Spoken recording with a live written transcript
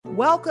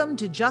Welcome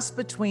to Just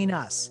Between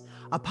Us,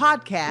 a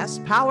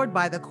podcast powered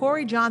by the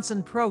Corey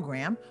Johnson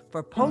Program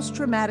for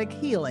Post-Traumatic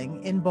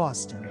Healing in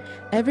Boston.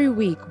 Every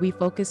week, we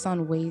focus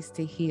on ways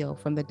to heal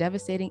from the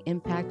devastating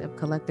impact of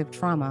collective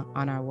trauma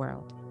on our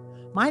world.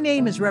 My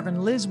name is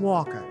Reverend Liz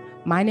Walker.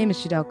 My name is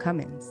Shadell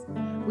Cummins.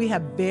 We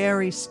have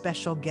very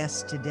special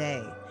guests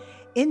today.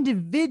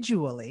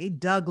 Individually,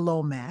 Doug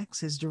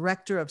Lomax is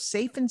director of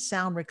Safe and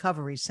Sound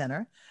Recovery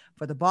Center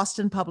for the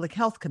Boston Public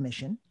Health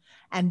Commission,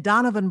 and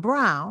Donivan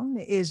Brown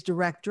is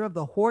director of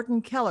the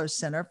Horton Keller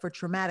Center for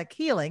Traumatic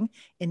Healing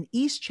in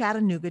East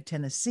Chattanooga,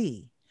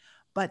 Tennessee.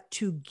 But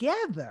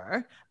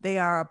together, they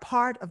are a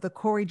part of the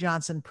Corey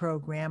Johnson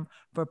Program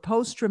for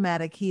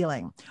Post-Traumatic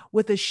Healing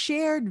with a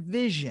shared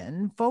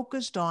vision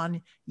focused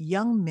on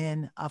young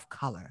men of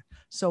color.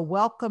 So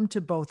welcome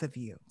to both of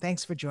you.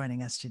 Thanks for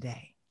joining us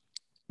today.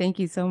 Thank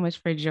you so much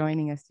for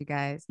joining us, you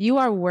guys. You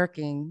are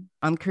working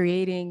on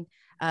creating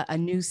a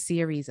new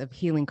series of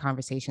healing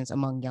conversations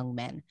among young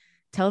men.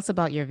 Tell us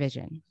about your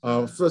vision.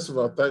 First of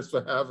all, thanks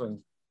for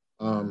having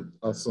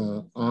us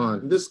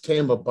on. This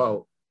came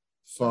about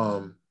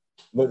from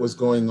what was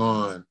going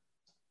on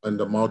in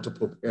the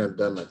multiple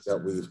pandemics that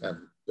we have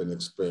been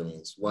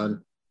experiencing.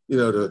 One,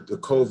 the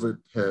COVID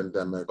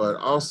pandemic, but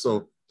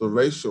also the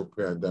racial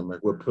pandemic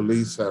where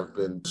police have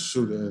been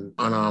shooting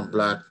unarmed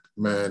Black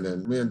men.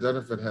 And me and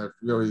Donivan have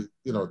really,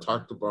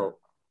 talked about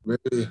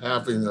really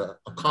having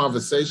a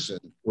conversation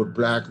with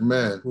Black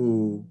men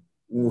who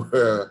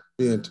were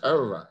being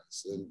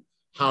terrorized and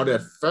how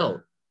that felt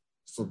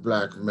for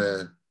Black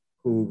men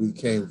who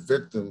became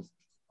victims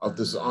of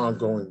this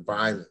ongoing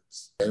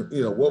violence. And,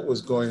 what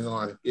was going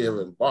on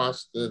here in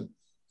Boston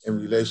in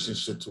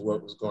relationship to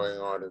what was going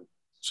on in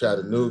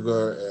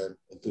Chattanooga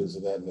and things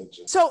of that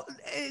nature. So,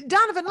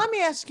 Donivan, let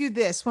me ask you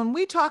this. When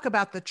we talk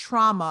about the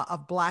trauma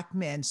of Black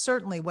men,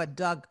 certainly what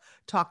Doug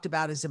talked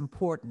about is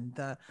important,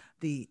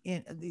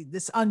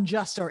 this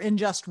unjust or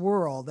unjust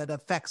world that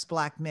affects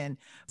Black men.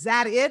 Is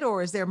that it,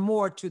 or is there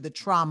more to the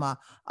trauma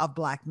of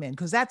Black men?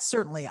 Because that's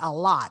certainly a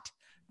lot,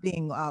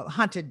 being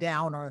hunted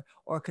down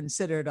or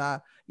considered,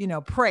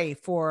 prey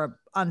for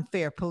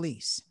unfair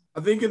police. I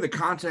think in the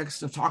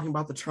context of talking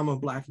about the trauma of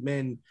Black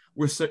men,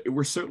 we're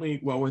certainly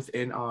well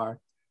within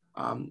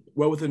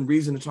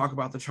reason to talk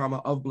about the trauma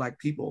of Black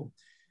people.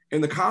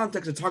 In the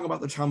context of talking about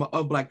the trauma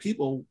of Black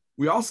people,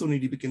 we also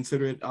need to be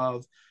considerate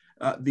of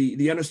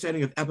the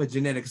understanding of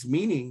epigenetics,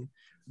 meaning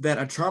that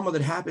a trauma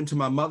that happened to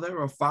my mother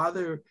or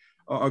father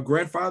or a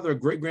grandfather or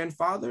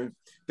great-grandfather,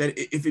 that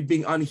if it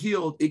being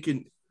unhealed, it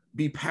can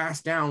be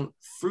passed down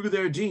through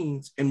their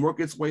genes and work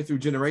its way through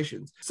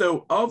generations.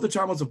 So of the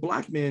traumas of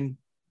Black men,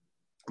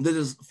 there's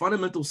this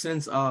fundamental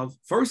sense of,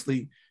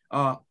 firstly,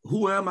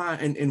 who am I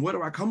and where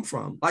do I come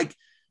from? Like,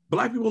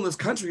 Black people in this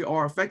country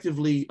are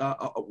effectively,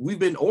 we've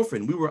been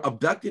orphaned. We were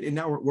abducted and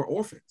now we're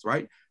orphans,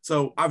 right?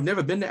 So I've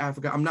never been to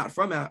Africa. I'm not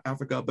from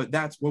Africa, but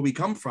that's where we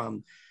come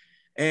from.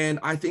 And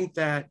I think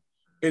that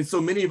in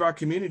so many of our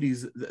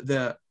communities,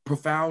 the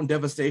profound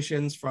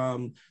devastations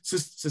from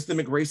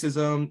systemic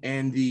racism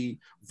and the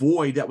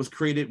void that was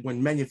created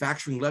when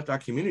manufacturing left our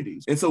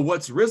communities. And so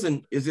what's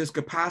risen is this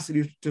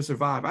capacity to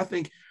survive. I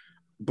think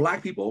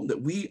Black people,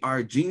 that we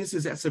are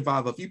geniuses at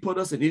survival. If you put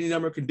us in any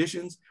number of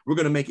conditions, we're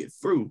going to make it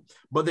through.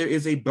 But there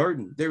is a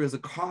burden. There is a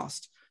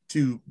cost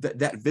to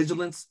that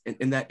vigilance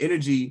and that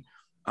energy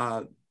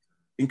and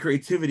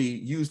creativity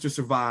used to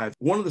survive.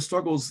 One of the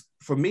struggles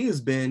for me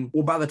has been,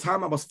 by the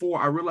time I was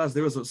 4, I realized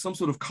there was some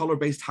sort of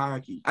color-based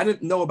hierarchy. I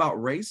didn't know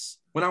about race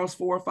when I was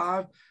 4 or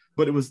 5,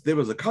 but there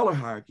was a color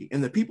hierarchy.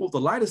 And the people with the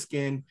lighter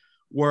skin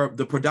were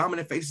the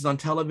predominant faces on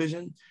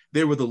television.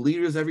 They were the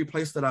leaders every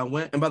place that I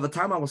went. And by the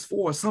time I was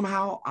 4,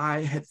 somehow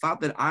I had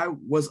thought that I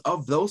was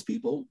of those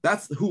people.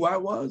 That's who I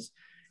was.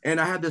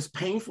 And I had this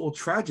painful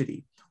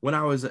tragedy when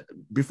I was,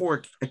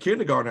 before a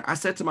kindergartner, I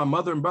said to my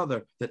mother and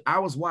brother that I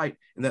was white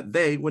and that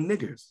they were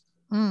niggers.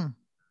 Mm.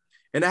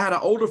 And I had an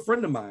older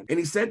friend of mine, and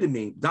he said to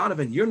me,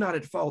 Donivan, you're not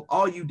at fault.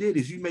 All you did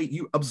is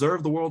you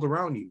observed the world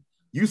around you.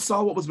 You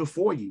saw what was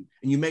before you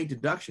and you made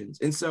deductions.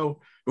 And so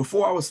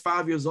before I was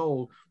 5 years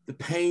old, the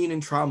pain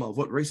and trauma of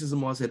what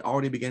racism was had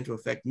already begun to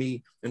affect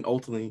me. And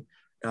ultimately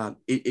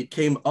it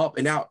came up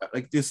and out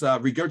like this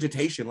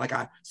regurgitation, like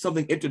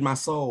something entered my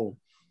soul,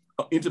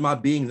 into my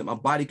being that my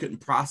body couldn't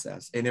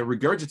process. And it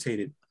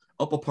regurgitated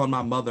up upon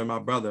my mother and my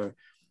brother.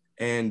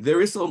 And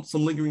there is some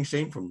lingering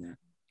shame from that.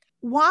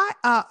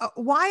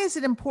 Why is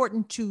it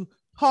important to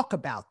talk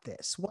about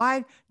this?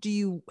 Why do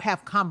you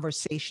have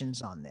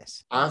conversations on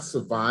this? Our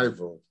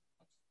survival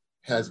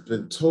has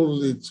been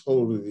totally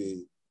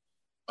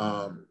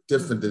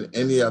different than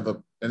any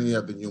other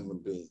human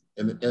being.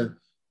 And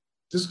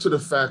just to the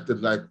fact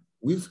that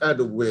we've had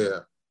to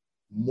wear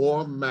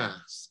more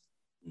masks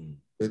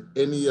than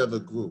any other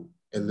group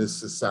in this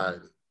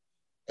society.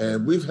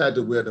 And we've had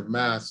to wear the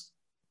mask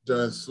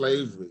during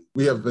slavery.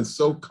 We have been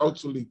so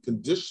culturally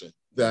conditioned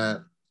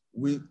that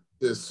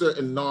there's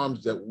certain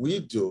norms that we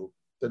do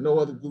that no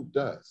other group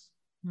does.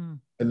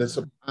 And it's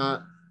a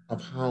part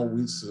of how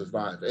we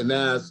survive. And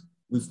as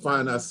we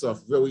find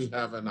ourselves really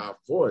having our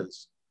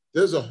voice,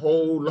 there's a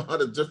whole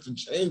lot of different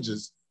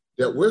changes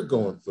that we're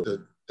going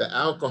through. The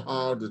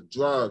alcohol, the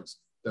drugs,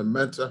 the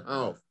mental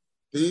health,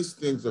 these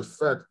things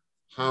affect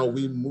how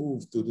we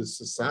move through this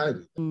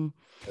society. You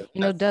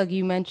know, Doug,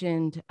 you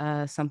mentioned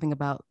something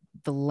about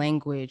the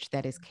language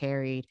that is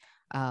carried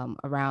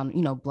around,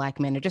 you know, Black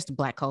men or just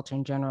Black culture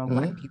in general, and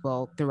Black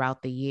people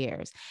throughout the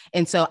years.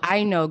 And so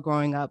I know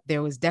growing up,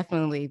 there was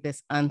definitely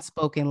this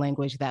unspoken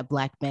language that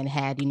Black men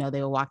had. You know,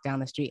 they will walk down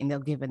the street and they'll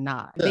give a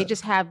nod. Yeah. They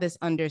just have this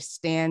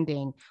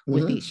understanding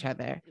with each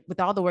other. With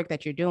all the work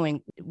that you're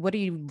doing, what are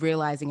you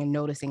realizing and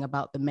noticing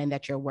about the men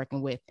that you're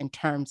working with in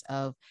terms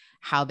of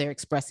how they're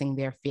expressing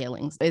their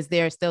feelings? Is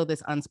there still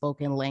this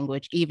unspoken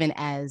language, even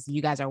as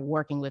you guys are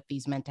working with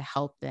these men to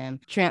help them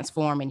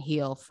transform and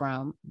heal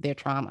from their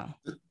trauma?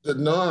 The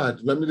nod,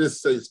 let me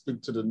just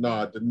speak to the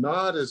nod. The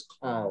nod is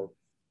called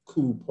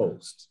cool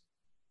post.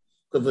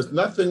 Because if there's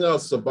nothing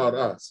else about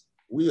us,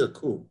 we are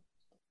cool.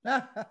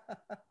 You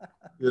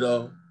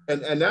know,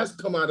 and that's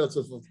come out of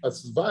a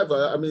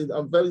survivor. I mean,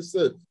 I'm very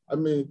sick. I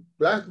mean,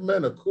 Black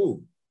men are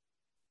cool,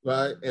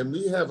 right? And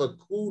we have a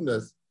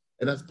coolness,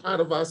 and that's part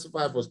of our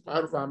survival, it's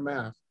part of our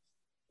math.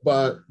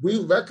 But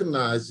we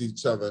recognize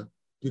each other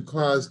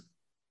because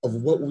of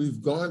what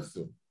we've gone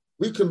through.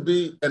 We can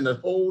be in a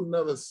whole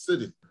nother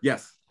city.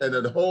 Yes. In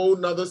a whole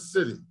nother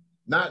city,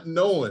 not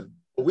knowing,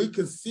 but we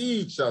can see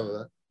each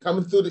other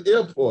coming through the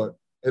airport,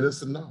 and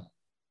it's a nod.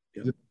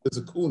 Yeah. It's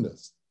a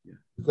coolness,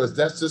 because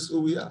that's just who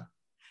we are.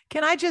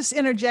 Can I just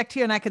interject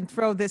here, and I can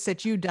throw this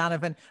at you,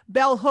 Donivan?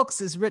 Bell Hooks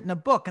has written a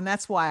book, and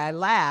that's why I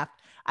laughed.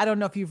 I don't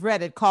know if you've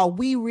read it, called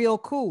We Real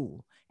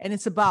Cool, and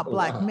it's about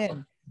Black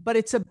men. But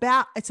it's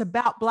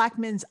about Black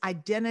men's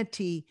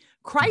identity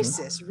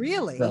crisis,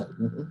 really,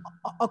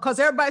 because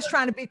everybody's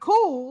trying to be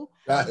cool.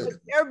 Right. But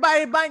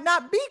everybody might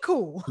not be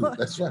cool.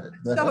 That's right.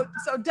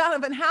 So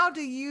Donivan, how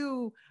do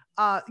you,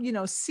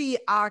 see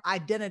our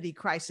identity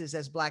crisis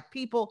as Black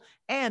people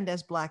and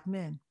as Black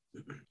men?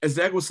 As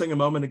Zach was saying a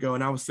moment ago,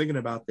 and I was thinking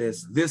about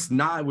this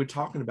nod we're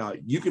talking about,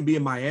 you can be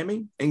in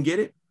Miami and get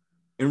it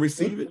and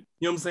receive it.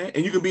 You know what I'm saying?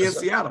 And you can be in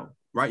Seattle,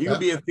 right? You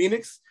can be in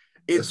Phoenix.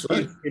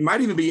 It might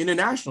even be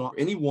international.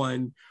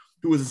 Anyone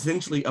who was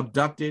essentially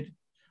abducted,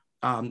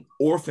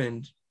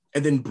 orphaned,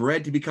 and then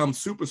bred to become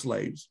super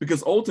slaves,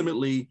 because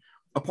ultimately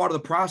a part of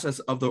the process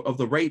of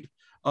the rape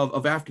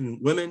of African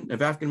women,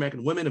 of African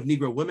American women, of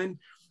Negro women,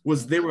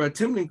 was they were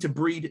attempting to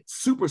breed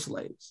super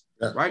slaves,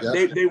 right?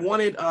 Yeah. They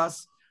wanted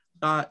us.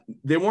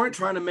 They weren't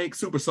trying to make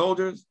super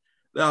soldiers.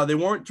 They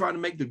weren't trying to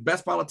make the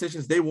best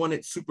politicians. They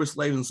wanted super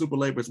slaves and super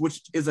laborers,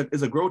 which is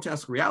a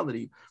grotesque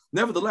reality.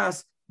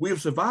 Nevertheless, we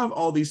have survived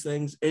all these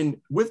things. And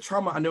with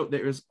trauma, I know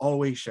there is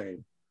always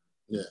shame.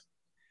 Yeah.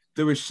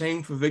 There is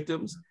shame for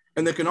victims,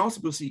 and there can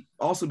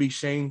also be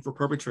shame for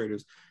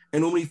perpetrators.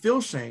 And when we feel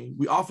shame,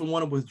 we often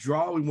want to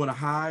withdraw, we want to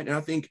hide. And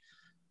I think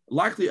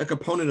likely a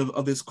component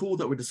of this cool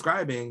that we're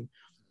describing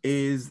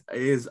is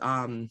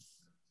in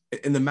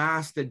the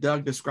mask that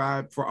Doug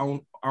described for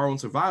our own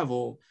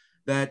survival,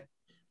 that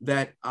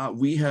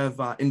we have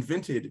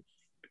invented.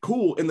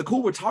 Cool, and the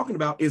cool we're talking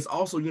about is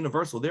also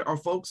universal. There are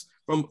folks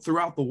from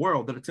throughout the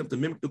world that attempt to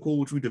mimic the cool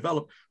which we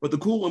developed, but the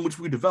cool in which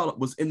we developed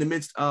was in the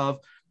midst of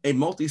a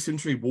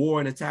multi-century war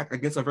and attack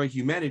against our very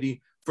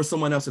humanity for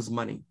someone else's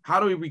money.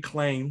 How do we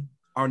reclaim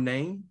our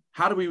name?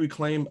 How do we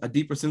reclaim a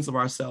deeper sense of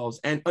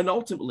ourselves? And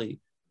ultimately,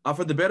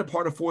 for the better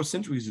part of 4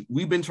 centuries,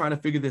 we've been trying to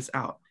figure this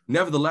out.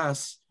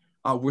 Nevertheless,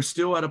 we're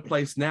still at a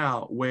place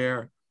now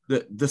where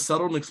the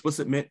subtle and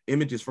explicit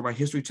images from our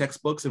history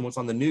textbooks and what's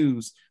on the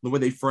news, the way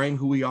they frame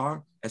who we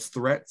are as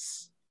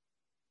threats,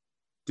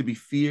 to be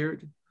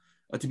feared,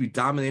 to be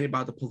dominated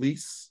by the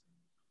police,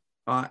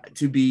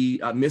 to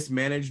be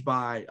mismanaged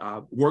by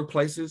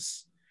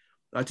workplaces,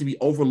 to be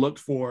overlooked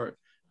for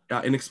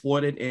and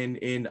exploited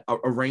in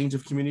a range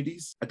of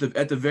communities. At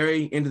the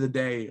very end of the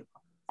day,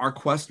 our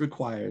quest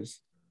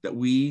requires that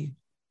we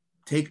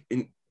take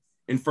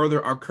and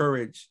further our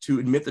courage to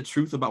admit the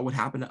truth about what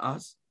happened to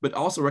us, but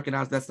also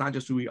recognize that's not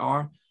just who we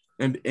are,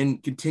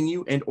 and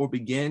continue and or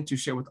begin to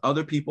share with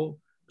other people,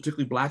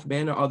 particularly Black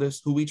men or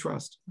others who we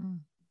trust.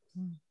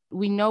 Mm-hmm.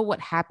 We know what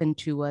happened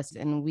to us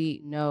and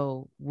we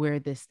know where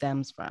this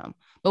stems from,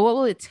 but what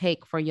will it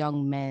take for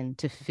young men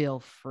to feel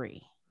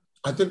free?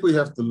 I think we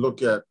have to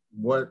look at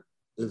what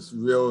is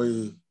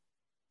really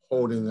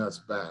holding us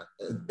back.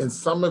 And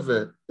some of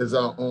it is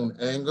our own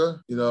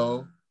anger,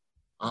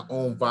 our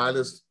own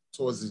violence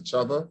towards each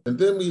other. And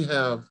then we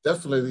have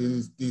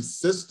definitely these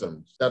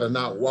systems that are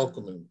not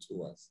welcoming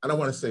to us. I don't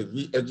want to say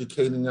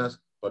re-educating us,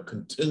 but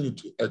continue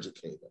to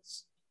educate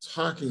us.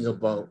 Talking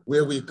about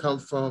where we come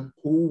from,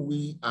 who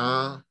we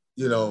are,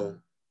 the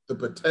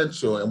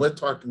potential. And we're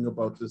talking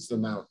about this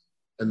in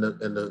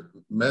the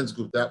men's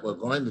group that we're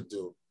going to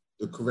do,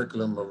 the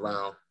curriculum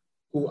around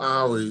who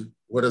are we,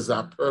 what is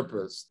our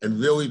purpose, and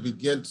really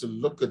begin to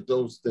look at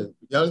those things.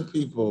 Young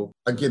people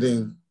are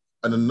getting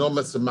an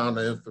enormous amount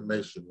of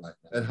information right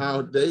now, and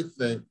how they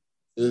think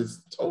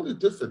is totally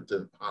different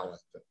than how I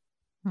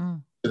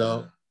think,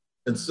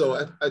 And so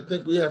I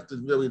think we have to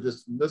really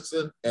just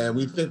listen, and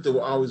we think that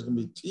we're always going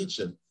to be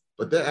teaching,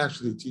 but they're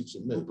actually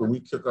teaching me. When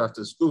we kick off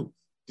this group,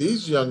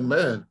 these young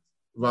men,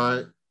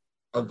 right,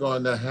 are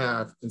going to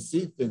have and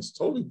see things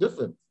totally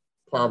different,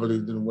 probably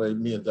than the way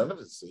me and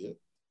Donivan see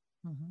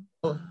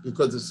it,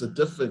 because it's a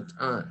different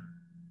time.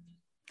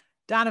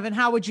 Donivan,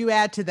 how would you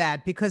add to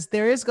that? Because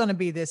there is going to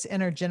be this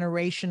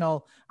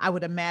intergenerational, I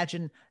would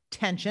imagine,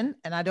 tension.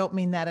 And I don't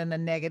mean that in a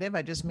negative.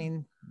 I just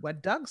mean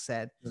what Doug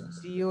said.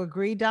 Yes. Do you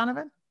agree,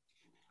 Donivan?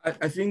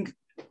 I think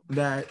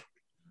that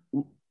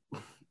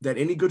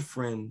any good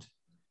friend,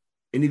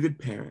 any good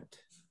parent,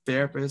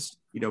 therapist,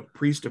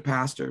 priest or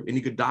pastor, any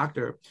good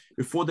doctor,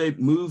 before they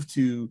move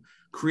to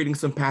creating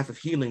some path of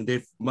healing,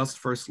 they must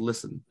first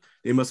listen.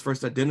 They must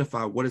first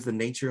identify what is the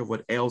nature of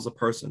what ails a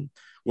person.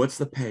 What's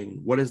the pain?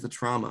 What is the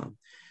trauma?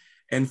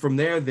 And from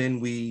there, then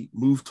we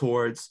move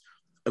towards,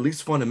 at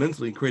least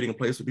fundamentally, creating a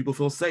place where people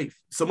feel safe.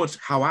 So much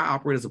how I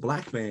operate as a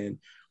Black man,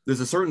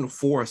 there's a certain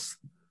force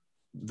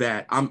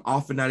that I'm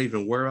often not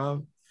even aware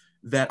of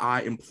that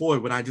I employ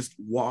when I just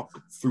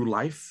walk through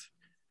life,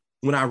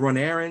 when I run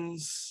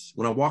errands,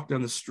 when I walk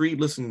down the street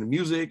listening to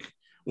music,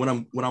 when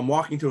I'm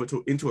walking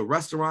into a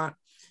restaurant.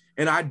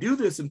 And I do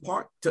this in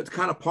part to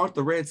kind of part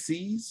the Red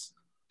Seas.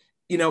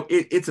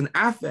 It's an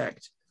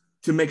affect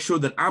to make sure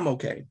that I'm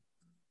okay.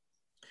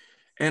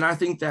 And I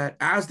think that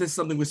as this is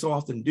something we so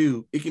often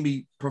do, it can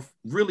be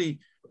really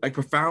like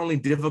profoundly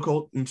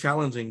difficult and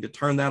challenging to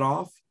turn that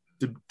off,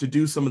 to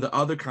do some of the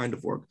other kind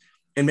of work,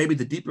 and maybe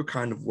the deeper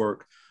kind of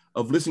work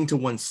of listening to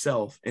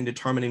oneself and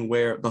determining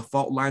where the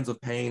fault lines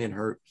of pain and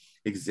hurt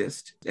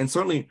exist. And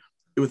certainly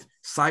with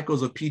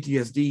cycles of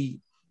PTSD,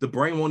 the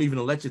brain won't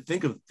even let you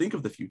think of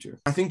the future.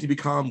 I think to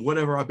become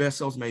whatever our best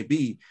selves may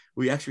be,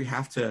 we actually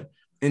have to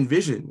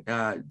envision,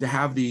 to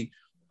have the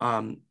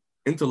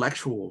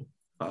intellectual,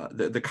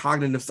 the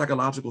cognitive,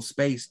 psychological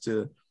space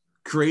to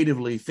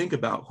creatively think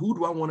about, who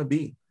do I want to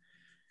be?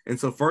 And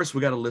so first we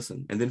got to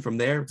listen. And then from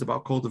there, it's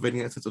about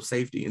cultivating that sense of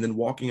safety and then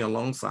walking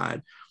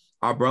alongside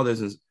our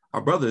brothers.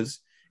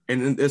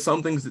 And then there's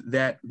some things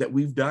that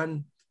we've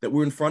done that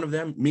we're in front of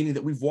them, meaning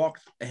that we've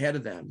walked ahead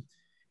of them.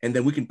 And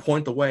then we can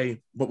point the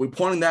way, but we're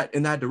pointing that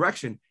in that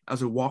direction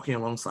as we're walking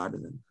alongside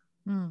of them.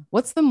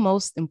 What's the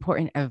most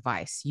important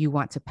advice you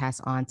want to pass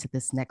on to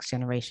this next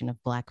generation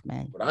of Black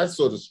men? But I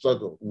sort of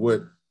struggle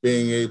with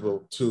being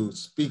able to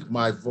speak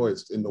my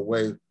voice in the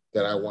way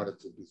that I want it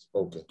to be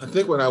spoken. I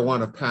think what I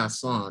want to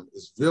pass on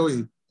is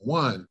really,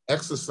 one,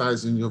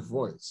 exercising your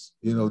voice.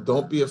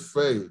 Don't be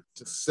afraid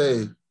to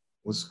say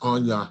what's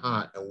on your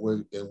heart and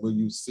where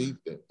you see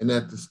things. And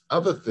that this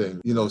other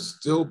thing,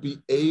 still be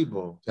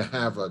able to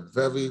have a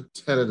very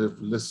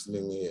tentative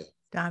listening ear.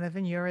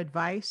 Donivan, your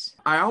advice?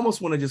 I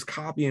almost want to just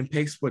copy and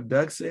paste what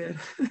Doug said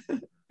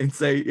and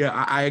say, yeah,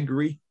 I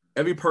agree.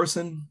 Every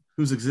person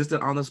who's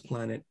existed on this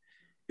planet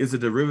is a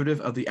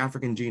derivative of the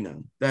African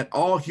genome, that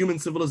all human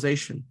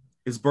civilization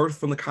is birthed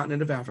from the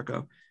continent of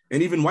Africa,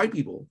 and even white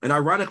people, and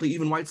ironically,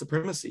 even white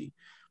supremacy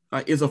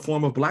is a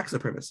form of Black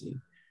supremacy,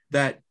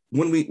 that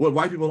what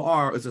white people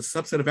are is a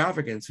subset of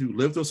Africans who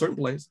live to a certain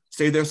place,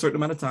 stay there a certain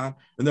amount of time,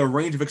 and there are a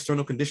range of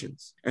external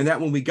conditions. And that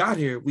when we got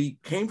here, we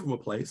came from a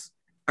place,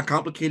 a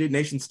complicated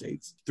nation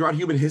states. Throughout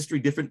human history,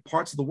 different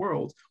parts of the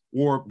world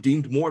were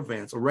deemed more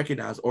advanced or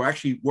recognized, or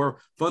actually were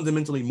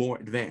fundamentally more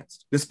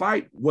advanced.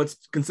 Despite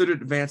what's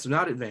considered advanced or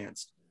not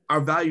advanced,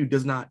 our value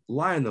does not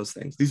lie in those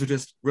things. These are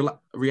just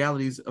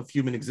realities of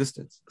human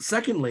existence.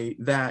 Secondly,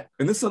 and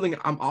this is something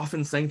I'm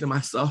often saying to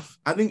myself,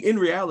 I think in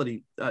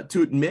reality,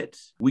 to admit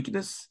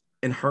weakness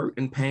and hurt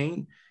and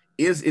pain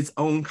is its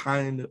own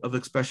kind of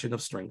expression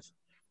of strength.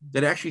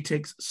 That actually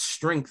takes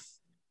strength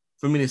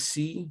for me to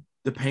see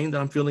the pain that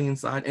I'm feeling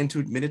inside and to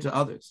admit it to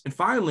others. And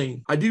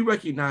finally, I do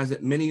recognize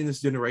that many in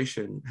this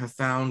generation have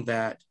found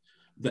that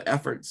the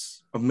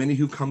efforts of many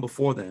who come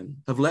before them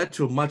have led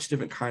to a much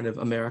different kind of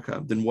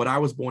America than what I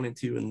was born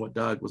into and what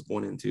Doug was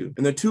born into.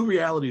 And there are two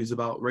realities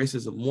about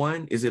racism.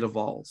 One is it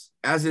evolves.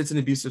 As it's an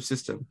abusive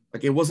system,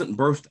 like it wasn't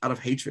birthed out of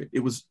hatred. It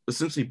was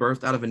essentially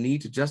birthed out of a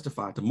need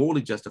to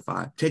morally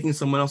justify taking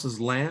someone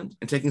else's land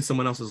and taking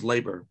someone else's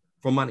labor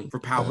for money, for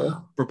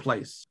power, for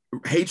place.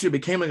 Hatred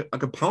became a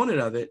component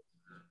of it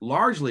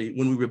largely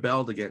when we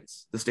rebelled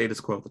against the status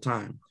quo at the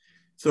time.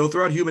 So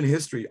throughout human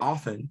history,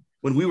 often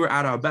when we were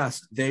at our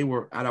best, they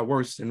were at our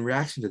worst in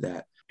reaction to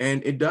that.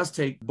 And it does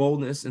take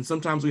boldness. And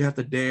sometimes we have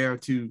to dare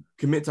to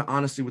commit to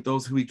honesty with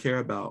those who we care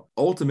about.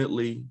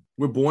 Ultimately,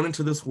 we're born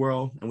into this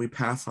world and we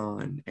pass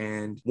on.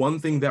 And one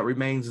thing that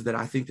remains is that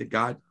I think that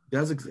God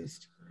does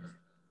exist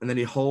and that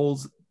he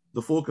holds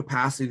the full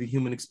capacity of the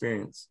human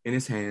experience in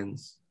his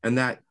hands. And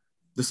that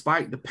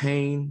despite the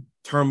pain,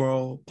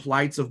 turmoil,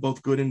 plights of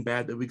both good and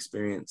bad that we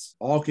experience,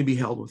 all can be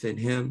held within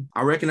him.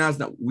 I recognize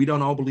that we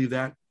don't all believe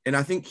that. And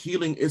I think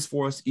healing is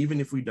for us, even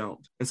if we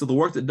don't. And so the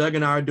work that Doug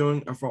and I are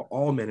doing are for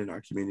all men in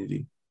our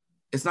community.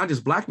 It's not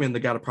just Black men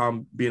that got a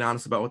problem being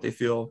honest about what they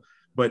feel,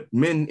 but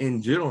men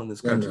in general in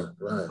this country.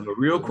 Right. A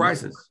real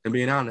crisis, and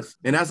being honest.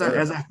 And as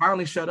I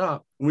finally shut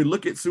up, when we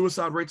look at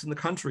suicide rates in the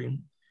country,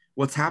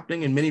 what's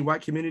happening in many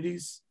white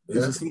communities,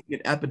 This is an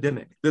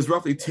epidemic. There's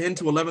roughly 10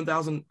 to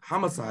 11,000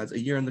 homicides a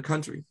year in the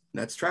country.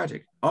 That's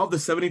tragic. Of the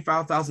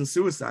 75,000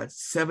 suicides,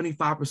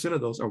 75%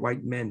 of those are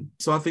white men.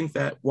 So I think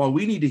that while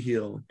we need to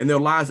heal, and there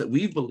are lies that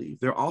we believe,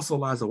 there are also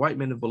lies that white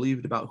men have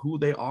believed about who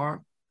they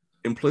are,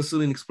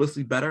 implicitly and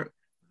explicitly better,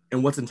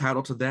 and what's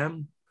entitled to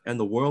them, and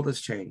the world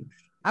has changed.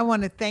 I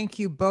want to thank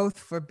you both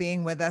for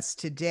being with us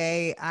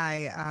today.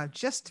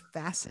 Just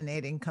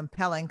fascinating,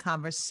 compelling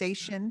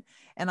conversation.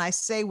 And I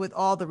say with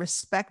all the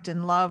respect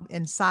and love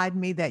inside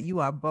me that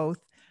you are both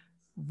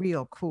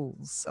real cool.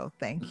 So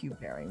thank you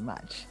very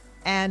much.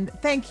 And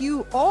thank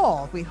you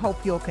all. We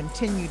hope you'll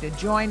continue to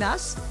join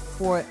us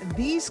for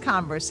these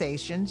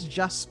conversations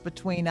just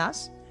between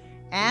us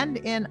and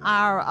in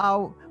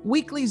our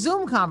weekly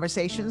Zoom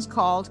conversations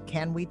called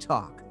Can We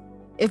Talk?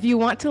 If you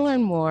want to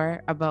learn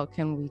more about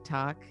Can We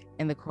Talk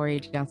and the Corey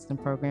Johnston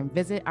program,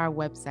 visit our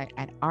website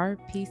at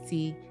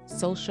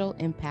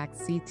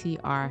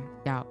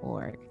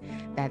rpcsocialimpactctr.org.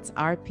 That's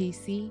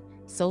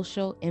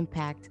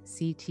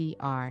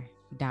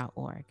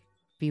rpcsocialimpactctr.org.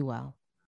 Be well.